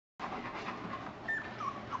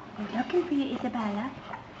They're looking for you, Isabella.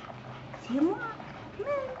 See them walk. Come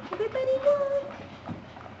on, everybody walk.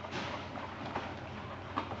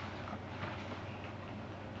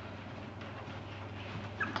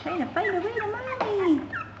 Trying to find a way to mommy.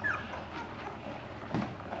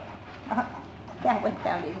 That one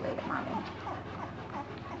found his way to mommy.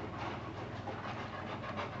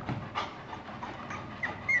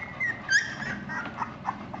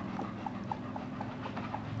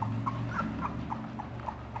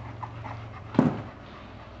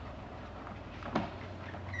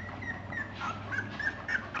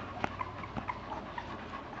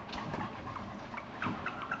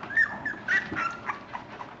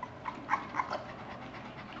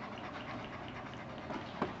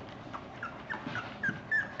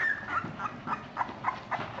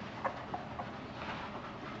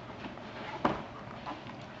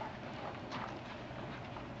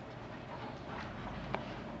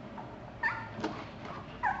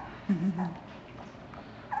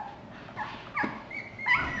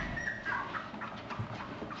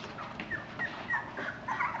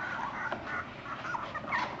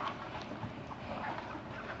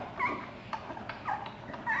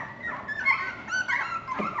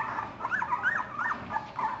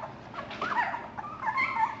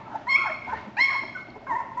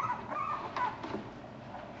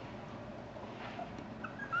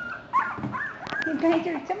 You guys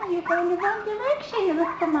are, some of you going the wrong direction. You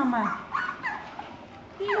look for mama.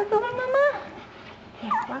 You look for mama.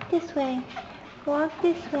 Here, walk this way. Walk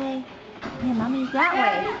this way. Yeah, mommy's that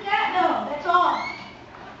way. Just that though, that's all.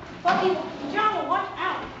 Puppy, John, watch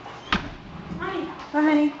out. Honey. Oh,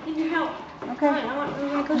 honey. Need your help. Okay. I'm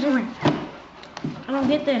gonna go somewhere. I don't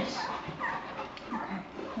get this. Okay.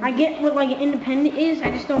 I get what like an independent is,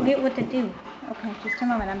 I just don't get what to do. Okay, just a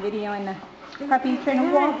moment. I'm videoing the puppy trying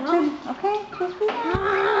to walk too. Okay, just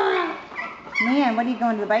relax. Man, what are you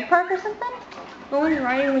going to the bike park or something? Going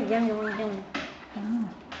riding with younger ones. Oh.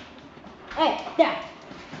 Hey, Dad.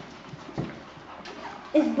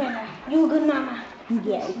 Isabella, you a good mama.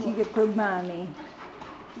 Yes, you get good mommy.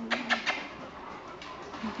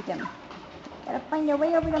 Look at them. Gotta find your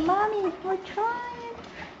way over to mommy. We're trying.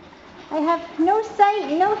 I have no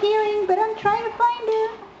sight, no hearing, but I'm trying to find her.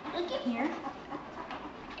 They can hear.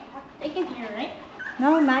 They can hear, right?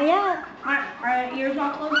 No, not yet. Are ears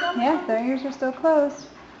all closed up? Yes, their ears are still closed.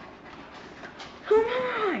 Come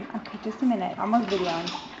on. Okay, just a minute. Almost videoing.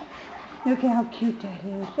 Look at how cute that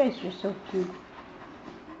is. That's just so cute.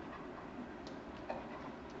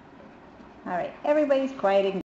 All right, everybody's quiet.